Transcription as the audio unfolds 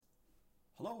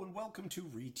Hello and welcome to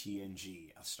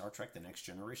ReTNG, a Star Trek The Next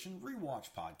Generation rewatch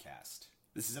podcast.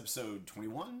 This is episode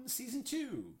 21, season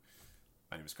 2.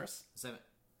 My name is Chris. 7.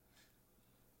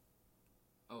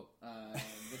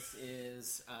 This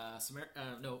is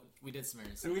no, we did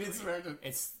Samaritan. We did Samaritan.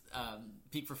 It's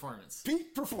Peak Performance.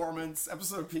 Peak Performance,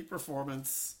 episode Peak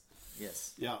Performance.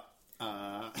 Yes. Yeah.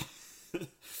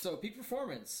 So Peak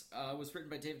Performance was written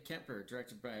by David Kemper,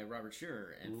 directed by Robert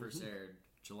Shearer, and first aired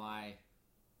July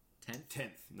 10th?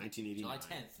 10th, 1989. July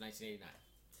 10th,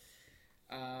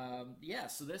 1989.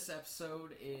 So this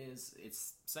episode is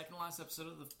it's second to last episode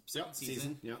of the second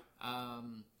season. Yep.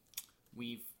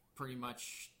 We've pretty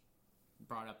much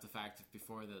brought up the fact that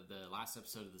before the last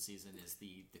episode of the season is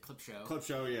the clip show. Clip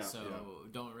show, yeah. So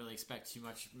don't really expect too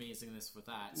much amazingness with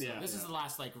that. So this is the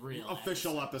last real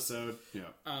official episode. Yeah.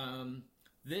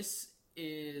 This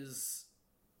is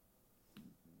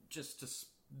just to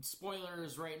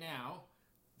spoilers right now.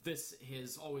 This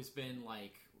has always been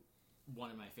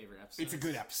one of my favorite episodes. It's a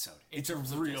good episode. It's a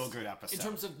real good episode. In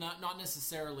terms of not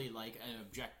necessarily an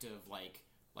objective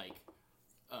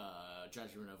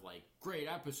judgment of great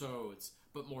episodes,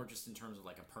 but more just in terms of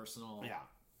a personal. Yeah.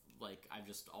 I've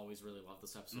just always really loved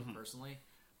this episode personally.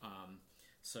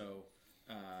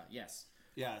 Yes.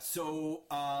 Yeah, so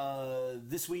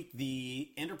this week the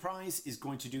Enterprise is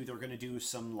going to do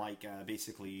some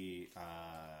basically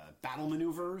battle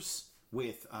maneuvers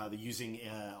with using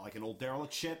an old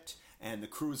derelict ship, and the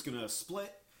crew is going to split.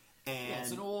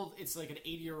 And it's like an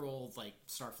 80-year-old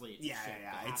Starfleet. Yeah.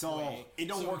 It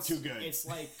don't work too good. It's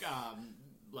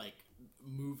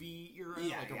movie era,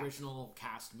 original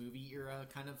cast movie era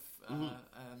kind of.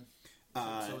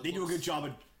 They do a good job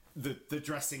of the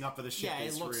dressing up of the ship. Yeah,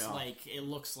 it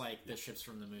looks like the ships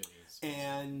from the movies.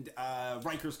 And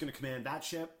Riker's going to command that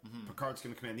ship. Picard's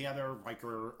going to command the other.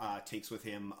 Riker takes with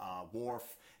him Worf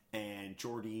and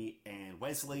Geordi and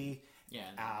Wesley. Yeah,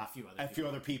 and a few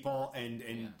other people,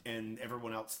 and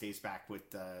everyone else stays back with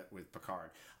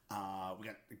Picard. We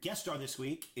got a guest star this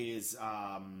week is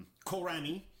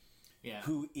Kolrami,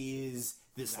 who is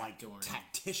this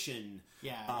tactician.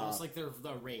 Yeah, it's they're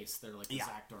the race. They're the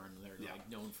Zakdorn. They're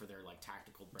known for their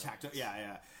tactical brilliance.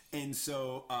 And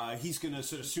so he's going to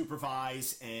sort of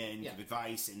supervise and give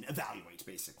advice and evaluate,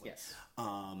 basically. Yes.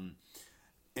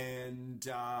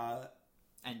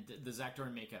 And the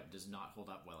Zakdorn makeup does not hold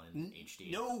up well in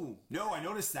HD. No, I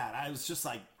noticed that. I was just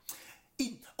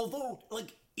although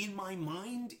in my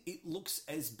mind, it looks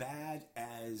as bad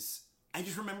as. I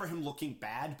just remember him looking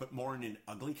bad, but more in an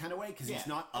ugly kind of way because he's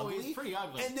not ugly. Oh, he's pretty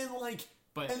ugly. And then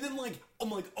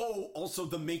I'm also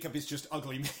the makeup is just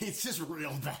ugly. It's just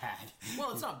real bad.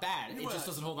 Well, it's not bad. It just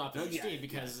doesn't hold up in HD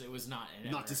because it was not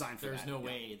designed for that. There's no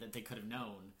way that they could have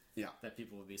known that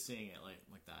people would be seeing it like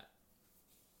that.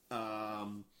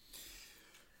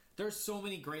 There's so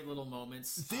many great little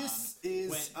moments. This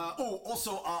is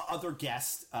other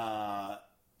guests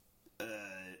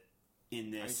in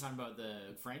this. Are you talking about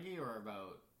the Ferengi or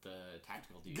about the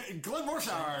tactical dude? Glenn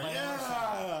Morshower,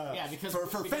 yeah, because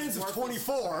fans of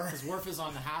 24, because Worf is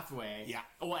on the Hathaway,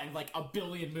 and a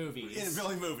billion movies. In a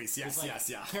billion movies, yes.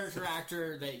 Character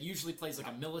actor that usually plays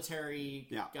a military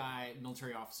guy,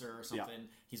 military officer or something.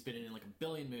 He's been in a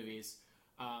billion movies.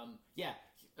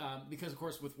 Because of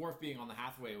course with Worf being on the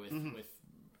Hathaway with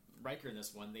Riker in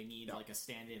this one, they need a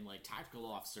stand-in tactical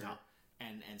officer. Yeah.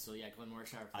 And so Glenn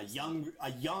Morshower, a young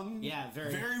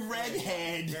very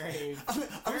redhead, very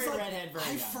redhead.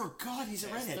 I forgot he's a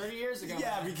redhead. 30 years ago.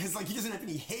 Yeah, because he doesn't have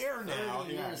any hair now.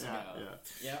 30 years ago.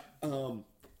 Yeah.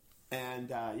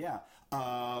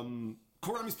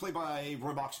 Kolrami's played by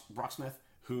Roy Brocksmith,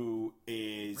 who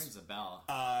is rings a bell.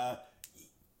 I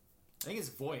think his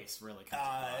voice really comes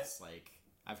across.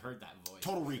 I've heard that voice.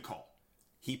 Total Recall.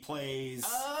 He plays.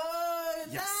 That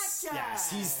guy. Yes,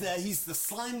 he's the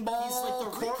slime ball. He's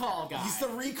the recall guy. He's the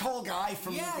recall guy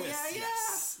from this.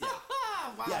 Yes.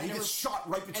 Wow, he gets shot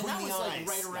right between the eyes. And that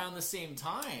was right around the same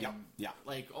time. Yeah.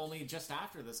 Only just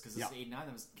after this because this is 89.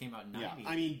 That came out in 90. Yeah.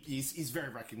 I mean, he's very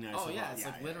recognizable. Oh yeah, it's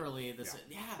literally this.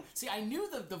 Yeah. See, I knew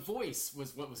the voice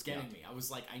was what was getting me. I was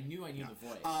I knew the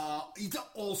voice. He did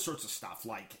all sorts of stuff.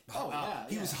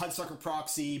 He was Hudsucker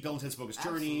Proxy, Bill and Ted's Bogus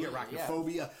Journey,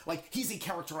 Arachnophobia. He's a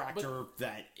character actor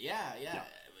that. Yeah.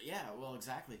 Well,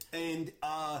 exactly. And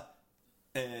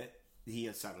he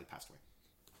has sadly passed away.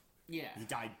 Yeah. He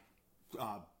died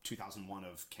 2001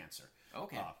 of cancer.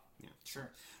 Okay. Sure.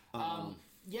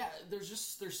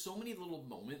 There's so many little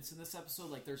moments in this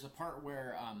episode. There's a part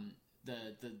where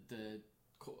the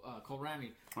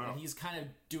Kolrami, and he's kind of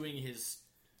doing his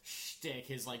shtick,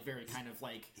 his very kind of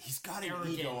he's got an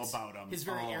arrogant, ego about him. His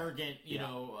very arrogant,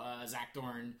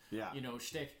 Zakdorn,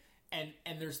 shtick.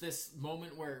 And there's this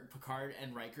moment where Picard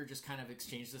and Riker just kind of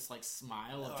exchange this like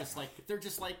smile of just like they're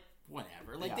just like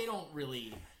whatever. Like they don't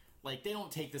really like they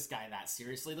don't take this guy that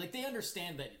seriously. Like they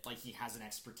understand that like he has an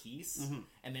expertise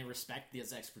and they respect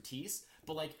his expertise,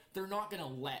 but like they're not gonna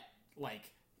let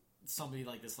like somebody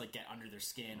like this like get under their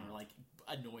skin or like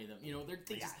annoy them. You know,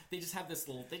 they just have this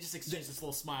little they just exchange this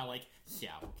little smile like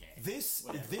yeah okay.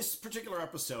 This particular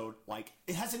episode, like,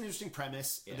 it has an interesting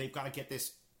premise. They've got to get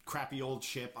this crappy old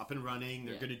ship up and running.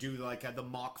 They're going to do like the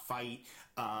mock fight.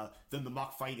 Then the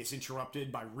mock fight is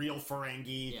interrupted by real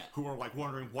Ferengi who are like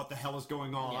wondering what the hell is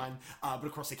going on. But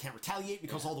of course they can't retaliate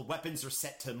because all the weapons are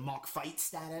set to mock fight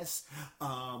status.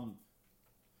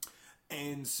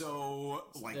 And so,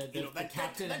 like,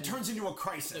 that turns into a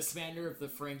crisis. The commander of the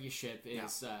Ferengi ship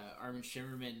is Armin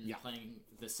Shimmerman playing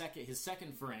his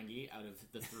second Ferengi out of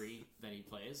the three that he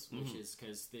plays, which is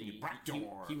because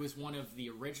he was one of the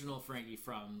original Ferengi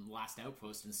from Last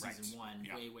Outpost in season 1,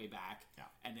 way back. Yeah.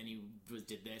 And then he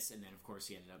did this, and then of course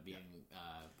he ended up being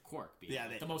Quark, being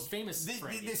the most famous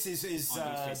Ferengi. This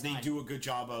is they do a good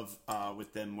job of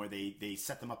with them where they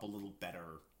set them up a little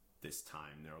better. This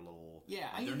time they're a little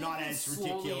they're not as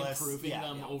ridiculous, improving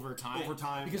them over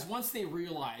time because once they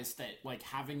realized that like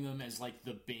having them as like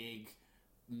the big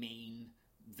main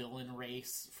villain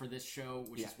race for this show,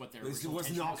 which is what their original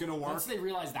was not going to work. Once they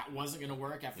realized that wasn't going to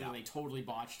work after they totally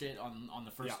botched it on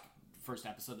the first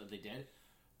episode that they did,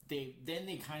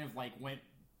 they kind of like went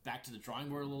back to the drawing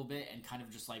board a little bit and kind of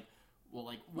just like, well,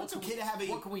 like, what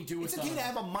can we do with them? It's okay to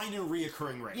have a minor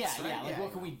reacurring race.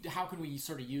 How can we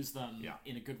sort of use them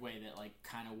in a good way that, like,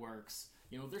 kind of works?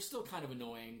 You know, they're still kind of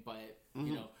annoying, but,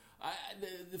 you know,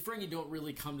 the Ferengi don't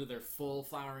really come to their full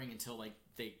flowering until, like,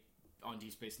 they, on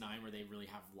Deep Space Nine, where they really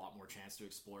have a lot more chance to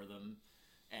explore them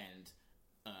and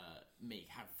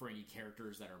have Ferengi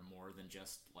characters that are more than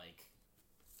just, like,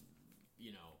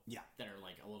 you know, that are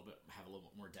like have a little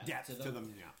bit more depth to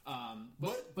them.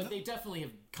 But they definitely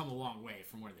have come a long way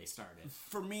from where they started.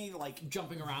 For me, like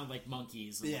jumping around like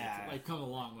monkeys, and like come a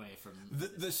long way from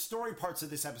the story parts of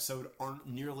this episode aren't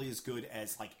nearly as good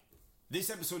as like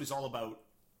this episode is all about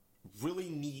really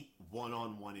neat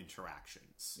one-on-one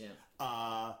interactions.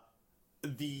 Yeah.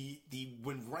 The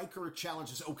when Riker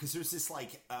challenges because there's this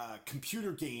like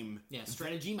computer game. Yeah,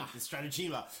 Strategema. The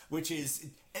Strategema, which is.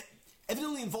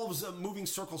 Evidently involves moving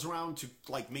circles around to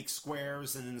like make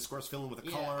squares, and then the squares fill in with a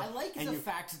color. I like the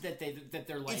fact that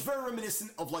they're like it's very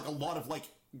reminiscent of like a lot of like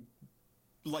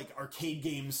arcade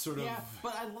games, sort of. Yeah,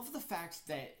 but I love the fact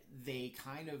that they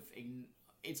kind of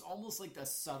it's almost like a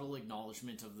subtle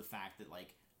acknowledgement of the fact that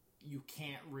like you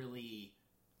can't really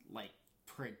like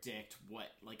predict what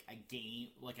like a game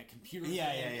like a computer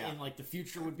game in like the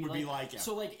future would be like.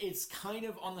 So like it's kind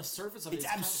of on the surface of it, it's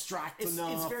abstract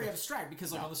enough. It's very abstract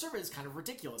because like on the surface it's kind of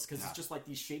ridiculous because it's just like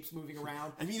these shapes moving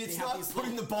around. I mean, it's not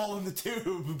putting the ball in the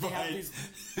tube, but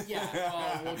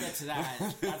we'll get to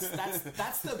that.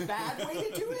 That's the bad way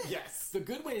to do it. Yes, the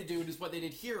good way to do it is what they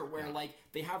did here, where like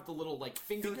they have the little like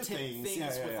fingertip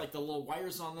things with like the little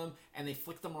wires on them, and they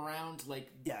flick them around like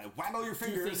waggle your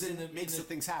fingers and it makes the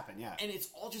things happen. Yeah, and it's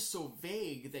all just so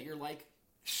vague that you're like,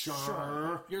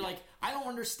 sure. You're like, I don't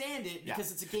understand it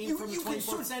because it's a game from the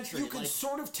 24th century. You can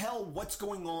sort of tell what's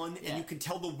going on, and you can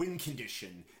tell the wind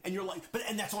condition, and you're like,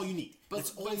 and that's all you need. But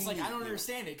it's like, I don't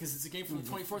understand it because it's a game from the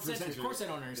 24th century. Of course I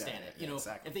don't understand it. You know,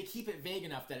 if they keep it vague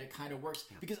enough that it kind of works.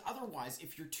 Because otherwise,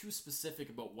 if you're too specific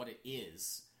about what it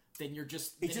is, then you're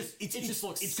just it just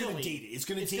looks it's silly. Gonna date it. It's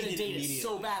going to date it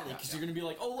so badly because you're going to be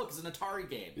like, oh look, it's an Atari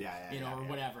game, or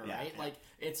whatever, right? Yeah. Like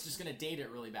it's just going to date it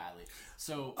really badly.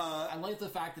 So I like the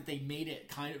fact that they made it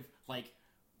kind of like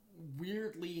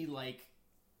weirdly like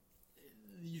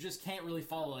you just can't really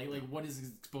follow like what is it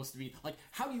supposed to be like.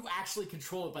 How do you actually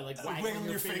control it by like wagging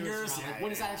your fingers? What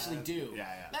does that actually do?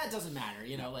 That doesn't matter.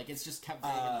 You know, like it's just kept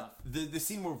vague enough. The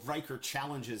scene where Riker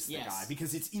challenges the guy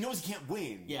because he knows he can't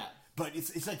win. Yeah. But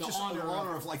it's like the just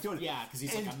honor of like doing it. Yeah, because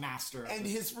he's like a master. And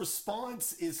his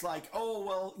response is like, oh,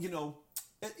 well, you know,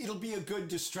 it'll be a good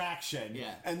distraction.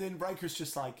 Yeah. And then Riker's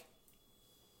just like,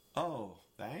 oh,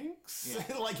 thanks?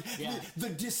 Yeah. The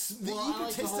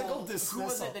egotistical dismissal. Who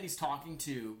was it that he's talking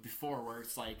to before where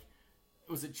it's like,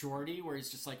 was it Geordi where he's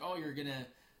just like, oh, you're going to,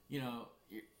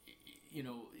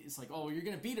 it's like, oh, you're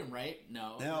gonna beat him, right?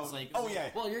 No. It's like,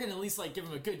 well, you're gonna at least like give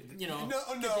him a good, No.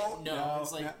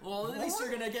 It's like, well, at least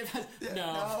you're gonna give. No.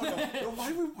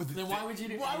 Why would you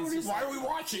do? Why are we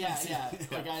watching? Yeah, yeah.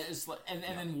 Like I just and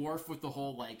then Worf with the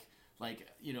whole like.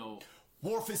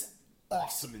 Worf is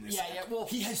awesome in this. Yeah, yeah. Well,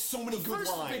 he has so many good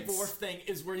first lines. Big Worf thing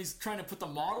is where he's trying to put the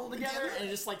model together and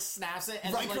it just like snaps it,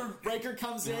 and Riker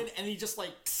comes in and he just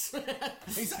like he's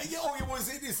like,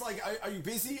 it's like, are you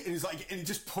busy? And he's like, and he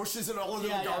just pushes it all into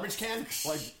the garbage can,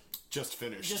 like just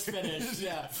finished.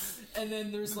 Yeah. And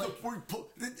then there's like.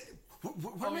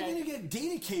 Where am I going to get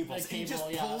data cables? And he just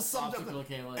pulls something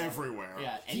everywhere.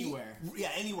 Yeah, anywhere.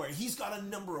 Anywhere. He's got a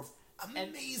number of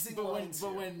amazing lines.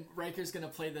 But when Riker's going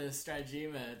to play the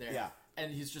Stratagema there,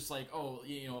 and he's just like,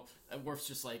 Worf's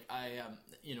just like,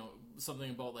 something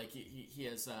about like he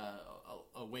has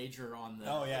a wager on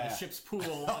the ship's pool.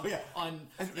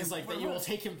 He's like that you will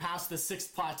take him past the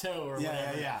 6th plateau or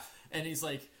whatever. And he's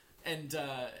like, and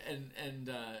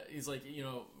he's like,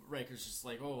 Riker's just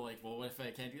like, well, what if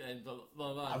I can't do that? And blah,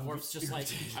 blah, blah. Worf's just like,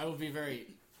 I will be very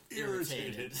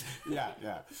irritated.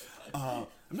 I'm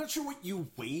not sure what you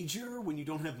wager when you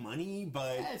don't have money,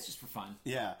 but... Yeah, it's just for fun.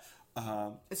 Yeah.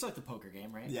 It's like the poker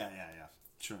game, right? Yeah.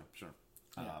 Sure.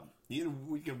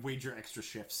 We can wager extra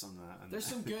shifts on the... There's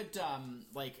some good, I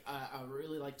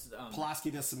really liked...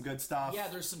 Pulaski does some good stuff. Yeah,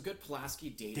 there's some good Pulaski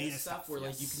data stuff where,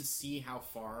 like, you can see how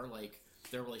far, like...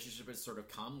 their relationship has sort of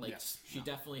come. Like, she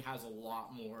definitely has a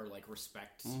lot more, like,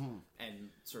 respect and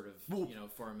sort of,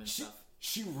 for him and stuff.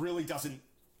 She really doesn't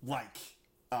like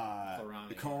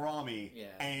Kohlrami. Yeah.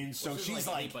 And so she's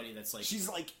like... anybody that's, like... she's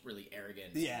like... really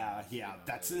arrogant. Yeah.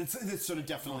 It's sort of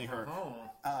definitely her.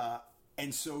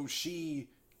 And so she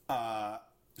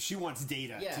wants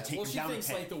Data to take her down. She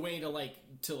thinks, like, the way to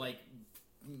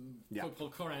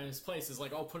put Conan in his place is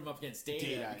like, put him up against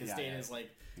Data because Data is like,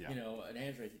 an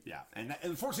android. Yeah, and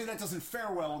unfortunately that doesn't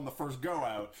fare well on the first go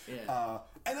out. Yeah.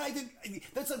 And I think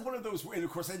that's like one of those, and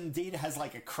of course, then Data has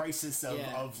like a crisis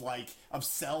of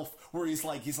self where he's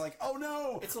like, oh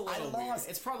no, it's a little weird.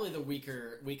 It's probably the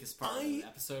weakest part of the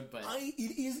episode, but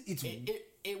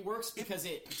it works because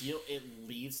it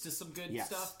leads to some good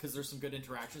stuff because there's some good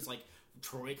interactions. Like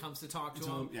Troy comes to talk to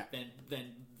him, then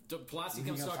Pulaski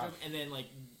comes to talk to him, and then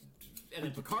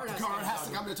Picard has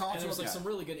to come to talk to him. And there's like some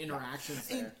really good interactions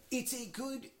there. And it's a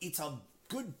good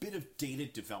bit of Data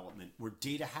development where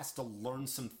Data has to learn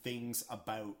some things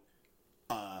about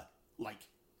like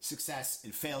success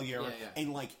and failure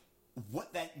and like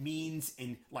what that means,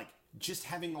 and like just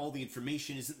having all the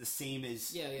information isn't the same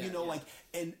as like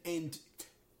and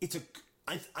it's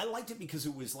I liked it because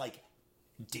it was like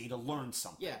Data learned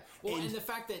something. Yeah. Well, and the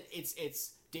fact that it's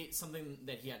something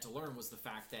that he had to learn was the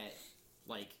fact that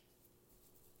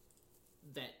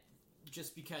that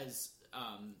just because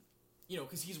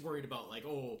because he's worried about like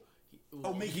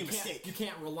making a mistake. You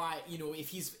can't rely,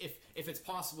 if it's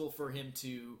possible for him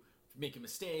to make a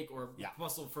mistake or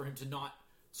possible for him to not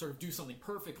sort of do something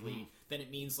perfectly, then it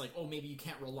means like maybe you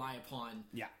can't rely upon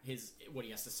his what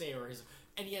he has to say or his,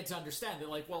 and he had to understand that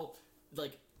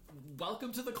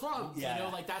welcome to the club.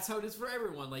 Like that's how it is for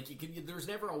everyone. Like there's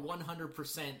never a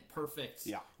 100% perfect.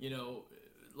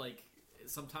 Like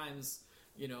sometimes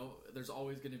there's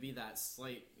always going to be that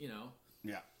slight.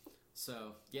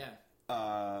 So yeah.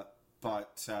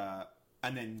 But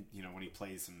and then when he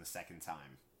plays him the second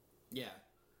time. Yeah.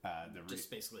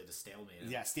 Just basically to stalemate him.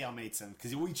 Yeah, stalemates him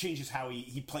because he changes how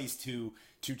he plays to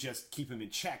just keep him in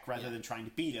check rather than trying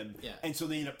to beat him. Yeah. And so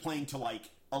they end up playing to like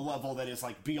a level that is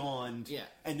like beyond. Yeah.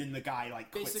 And then the guy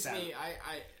like quits basically, out.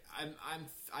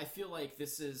 I feel like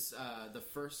this is the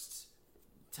first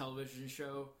television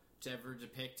show to ever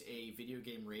depict a video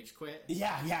game rage quit.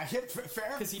 Yeah,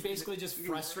 fair. Because he basically just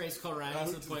frustrates Kohlrami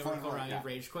to the point where Kohlrami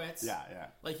rage quits. Yeah.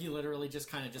 Like he literally just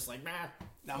kind of just like, nah.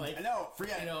 I know,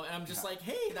 forget it. And I'm just like,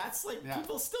 hey, that's like,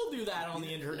 people still do that on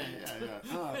the internet.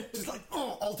 Just like,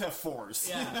 Alt F4s.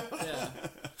 Yeah.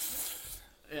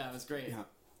 Yeah, it was great.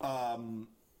 Yeah.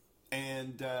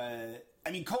 And,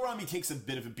 Kohlrami takes a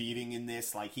bit of a beating in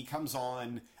this. Like, he comes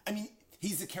on,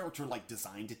 he's a character, like,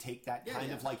 designed to take that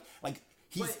kind of, like,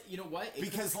 but you know what?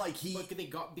 Because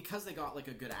they got like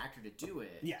a good actor to do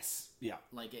it. Yes, yeah.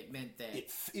 Like it meant that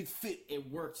it fit. It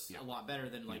worked a lot better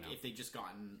than like if they just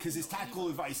gotten. Because his tactical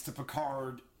advice to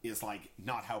Picard is like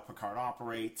not how Picard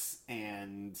operates,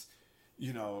 and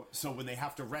so when they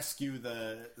have to rescue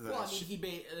the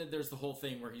there's the whole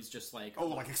thing where he's just like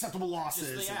like acceptable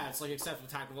losses. It's like acceptable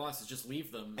tactical losses. Just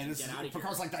leave them and get out of here.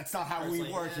 Picard's like that's not how we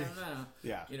work.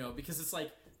 Yeah, because it's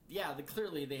like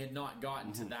clearly they had not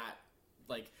gotten to that.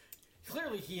 Like,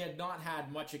 clearly he had not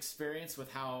had much experience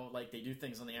with how, like, they do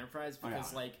things on the Enterprise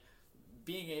because, like,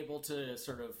 being able to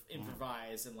sort of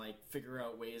improvise and, like, figure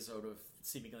out ways out of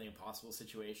seemingly impossible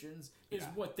situations is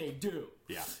what they do.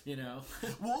 Yeah.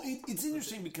 Well, it's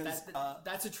interesting because...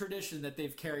 that's a tradition that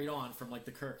they've carried on from, like,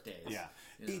 the Kirk days. Yeah.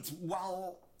 It's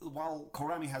while while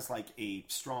Korami has like a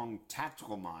strong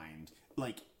tactical mind,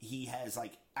 like he has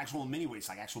like actual in many ways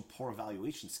like actual poor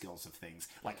evaluation skills of things,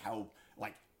 like how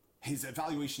like his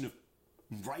evaluation of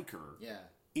Riker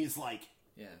is like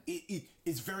it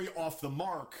is very off the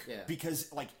mark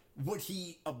because like what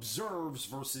he observes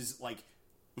versus like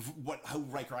how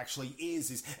Riker actually is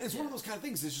and it's one of those kind of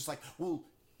things. It's just like, well,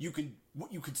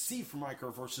 what you could see from Riker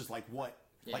versus like what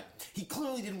like he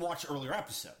clearly didn't watch earlier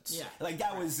episodes. Yeah, like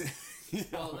that was.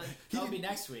 Well, that'll be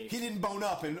next week. He didn't bone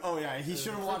up, and he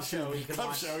should have watched the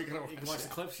clip show. You can watch the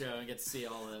clip show and get to see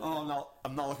all the. Oh,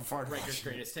 I'm not looking forward to Riker's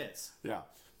greatest hits. Yeah,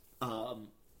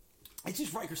 it's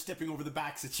just Riker stepping over the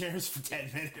backs of chairs for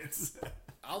 10 minutes.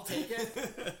 I'll take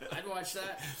it. I'd watch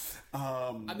that.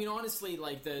 I mean, honestly,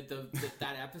 like the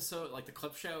that episode, like the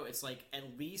clip show, it's like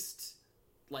at least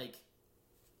like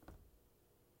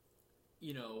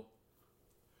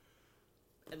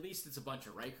at least it's a bunch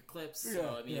of Riker clips.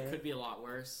 So I mean, it could be a lot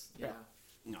worse. Yeah.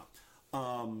 No.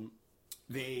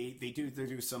 They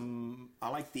do some. I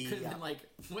like the could have been like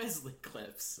Wesley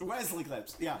clips. Wesley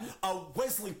clips. Yeah.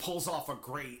 Wesley pulls off a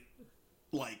great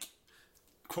like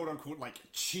quote unquote like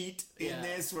cheat in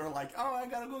this where like, oh, I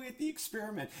gotta go get the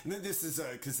experiment, and then this is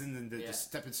because then the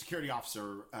step-in security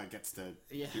officer gets to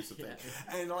do something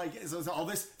and like so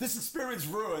this experiment's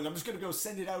ruined, I'm just gonna go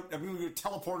send it out, I'm gonna go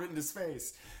teleport it into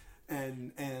space,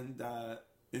 and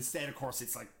instead of course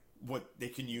it's like what they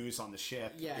can use on the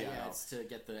ship. It's to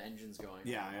get the engines going.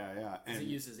 And it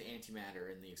uses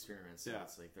antimatter in the experiment, so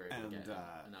it's like they're able to get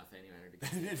enough antimatter to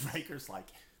get and then Riker's like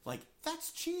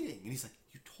that's cheating, and he's like,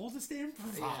 you told us to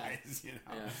improvise.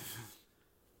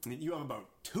 I mean, you have about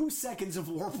 2 seconds of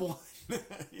warp one. In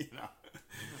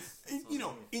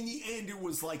the end it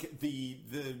was like the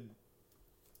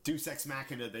Deus Ex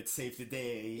Machina that saved the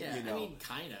day. I mean,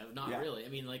 kind of, not really. I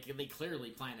mean, like they clearly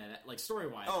planned it, like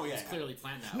story-wise. It's clearly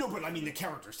planned out. No, but I mean, the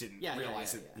characters didn't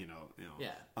realize it.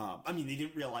 I mean, they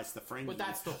didn't realize the Ferengi. But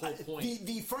that's the whole point.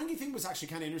 The Ferengi thing was actually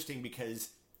kind of interesting because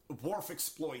Worf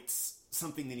exploits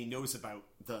something that he knows about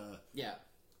the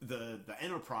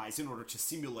Enterprise in order to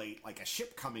simulate like a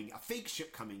fake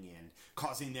ship coming in,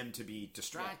 causing them to be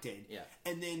distracted.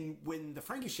 And then when the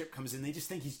Ferengi ship comes in, they just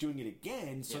think he's doing it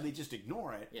again, so they just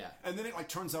ignore it. And then it like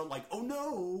turns out like, oh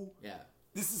no,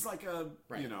 this is like a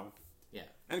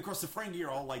And of course the Ferengi are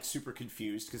all like super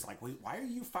confused because like, wait, why are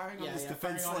you firing on this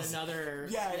defenseless? On another,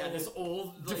 this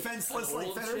old defenseless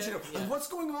like Federation? And what's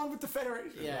going on with the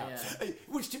Federation?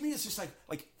 Which to me is just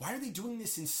like why are they doing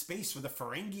this in space where the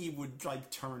Ferengi would like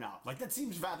turn up? Like that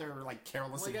seems rather like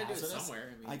careless. Well, you gotta do it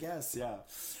somewhere. I guess, I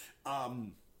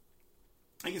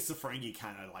guess the Ferengi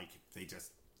kind of like they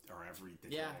just are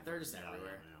everything. They're just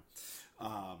everywhere.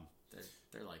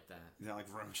 They're like that. They're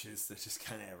like roaches. They're just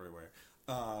kind of everywhere.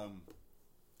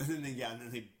 And then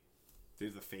they do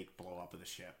the fake blow up of the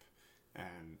ship,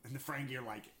 and the Ferengi are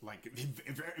like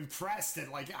very impressed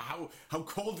at like how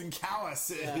cold and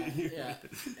callous. I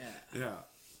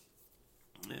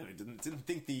didn't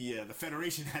think the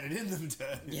Federation had it in them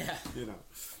to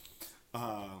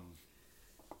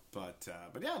But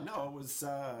no, it was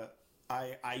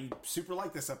I super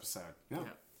like this episode.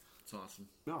 It's awesome.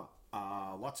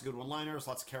 Lots of good one-liners,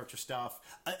 lots of character stuff.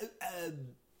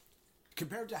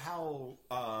 Compared to how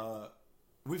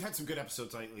we've had some good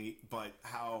episodes lately, but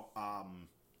how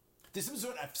this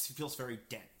episode feels very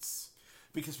dense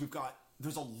because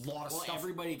there's a lot of stuff.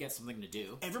 Everybody gets something to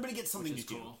do. Everybody gets something to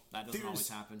do. Cool. That doesn't always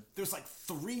happen. There's like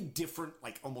 3 different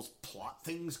like almost plot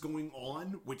things going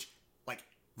on, which like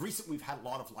recently we've had a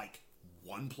lot of like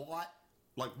one plot,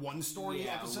 like one story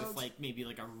episodes, with like maybe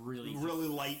like a really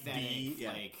light B,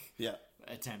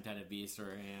 attempt at a B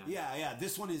story.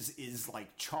 This one is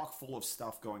like chock full of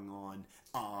stuff going on.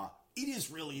 It is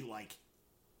really like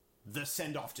the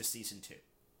send off to season 2.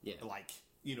 Like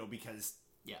because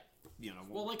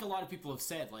well, like a lot of people have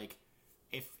said, like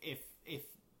if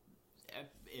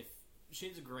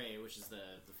Shades of Grey, which is the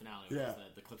finale, which is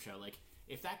the clip show, like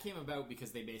if that came about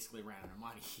because they basically ran out of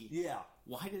money,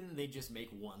 why didn't they just make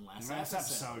one last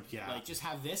episode? Like just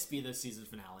have this be the season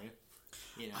finale.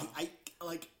 I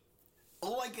like.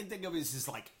 All I can think of is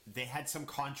like they had some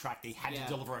contract they had to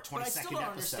deliver a 22nd episode. But I still don't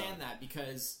understand that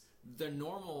because the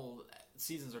normal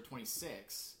seasons are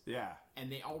 26.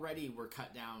 And they already were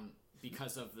cut down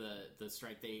because of the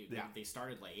strike. They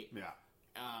started late.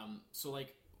 So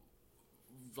like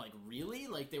really?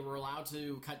 Like they were allowed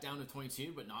to cut down to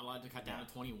 22 but not allowed to cut down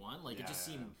to 21? Like it just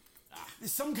seemed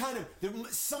there's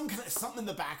something in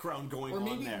the background going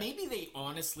on there. Maybe they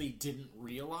honestly didn't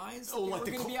realize they were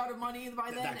going to be out of money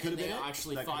by then. That could have been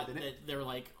actually thought that they were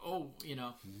like,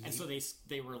 and so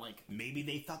they were like, maybe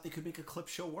they thought they could make a clip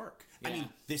show work. I mean,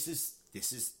 this is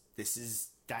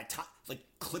that time, like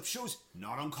clip shows,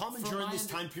 not uncommon during this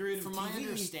time period of TV. From my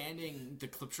understanding, the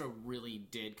clip show really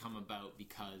did come about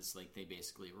because like they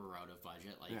basically were out of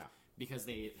budget, like because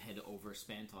they had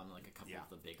overspent on like a couple of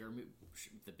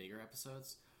the bigger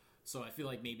episodes. So I feel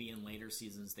like maybe in later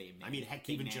seasons heck,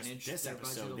 even just this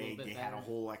episode, they had a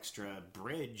whole extra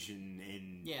bridge and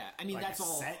like that's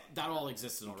all set. That all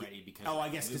existed already because I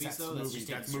guess because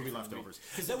that's movie leftovers.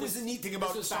 Because that was the neat thing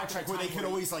about Star Trek where they could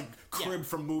always like crib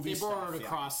from movies. They brought it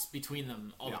across between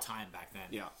them all the time back then.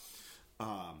 Yeah,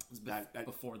 that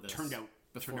before this turned out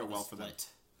well for them.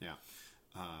 Yeah,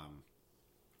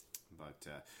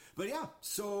 but yeah.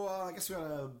 So I guess we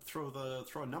gotta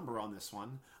throw a number on this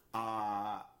one.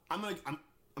 I'm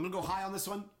gonna go high on this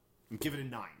one. I'm giving it a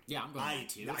 9. Yeah, I'm going 9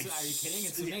 too. Are you kidding?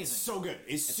 It's amazing. It's so good.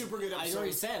 It's super good episode. I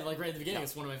already said, like right at the beginning,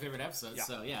 it's one of my favorite episodes. Yeah.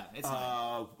 So yeah, it's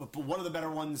 9. But one of the better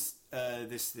ones.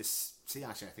 Actually,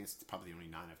 I think it's probably the only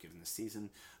 9 I've given this season.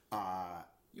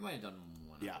 You might have done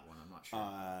one. I'm not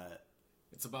sure.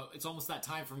 It's almost that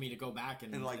time for me to go back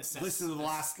and like listen to the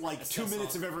last 2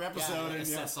 minutes of every episode and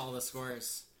assess all the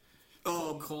scores.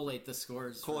 Collate the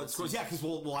scores. Yeah, because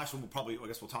we'll probably I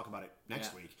guess we'll talk about it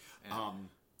next week.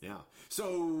 Yeah.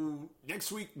 So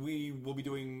next week we will be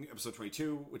doing episode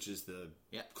 22, which is the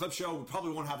clip show. We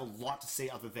probably won't have a lot to say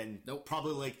other than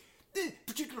probably like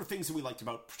particular things that we liked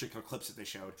about particular clips that they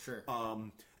showed. Sure.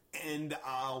 And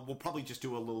we'll probably just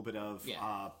do a little bit of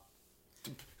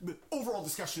overall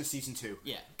discussion of season 2.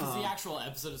 Yeah, because the actual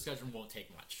episode discussion won't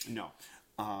take much. No.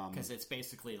 Because it's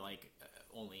basically like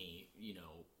only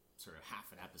sort of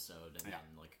half an episode and then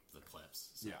like the clips.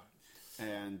 So. Yeah,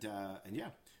 and yeah,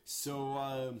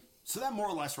 so that more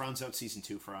or less rounds out season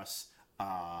 2 for us.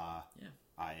 I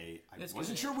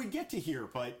wasn't sure we'd get to here,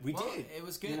 but we did. It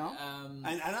was good. And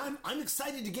I'm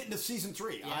excited to get into season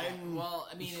 3. Yeah, well,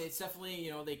 I mean, it's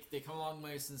definitely they come a long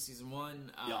way since season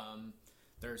 1.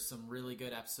 There's some really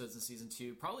good episodes in season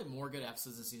 2. Probably more good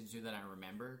episodes in season 2 than I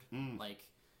remembered.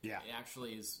 It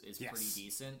actually is pretty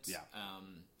decent. Yeah.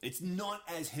 It's not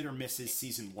as hit or miss as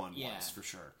season 1 was, for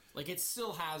sure. Like, it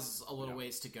still has a little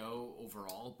ways to go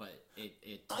overall, but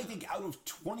it I think out of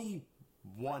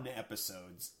 21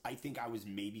 episodes, I think I was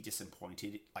maybe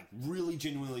disappointed, like, really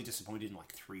genuinely disappointed in,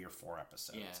 like, 3 or 4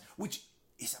 episodes. Yeah. Which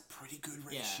is a pretty good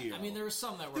ratio. Yeah. I mean, there were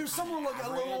some that were There's some were, like, a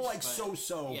little, like,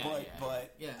 so-so,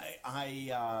 but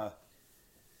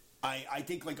I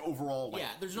think, like, overall... Like,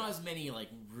 there's not as many, like,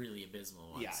 really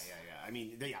abysmal ones. Yeah. I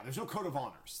mean, there's no Code of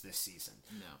Honors this season.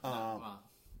 No, well,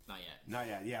 not yet. Not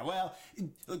yet, yeah. Well,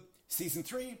 look, season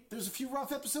 3, there's a few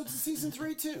rough episodes in season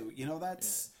 3, too.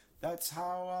 That's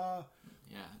how...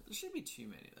 Yeah, there shouldn't be too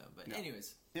many, though. But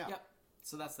anyways,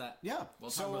 so that's that. Yeah.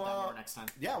 We'll talk about that more next time.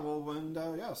 Yeah,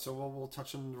 so we'll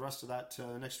touch on the rest of that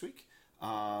next week.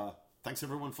 Thanks,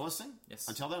 everyone, for listening. Yes.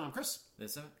 Until then, I'm Chris.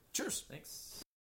 This Cheers. Thanks.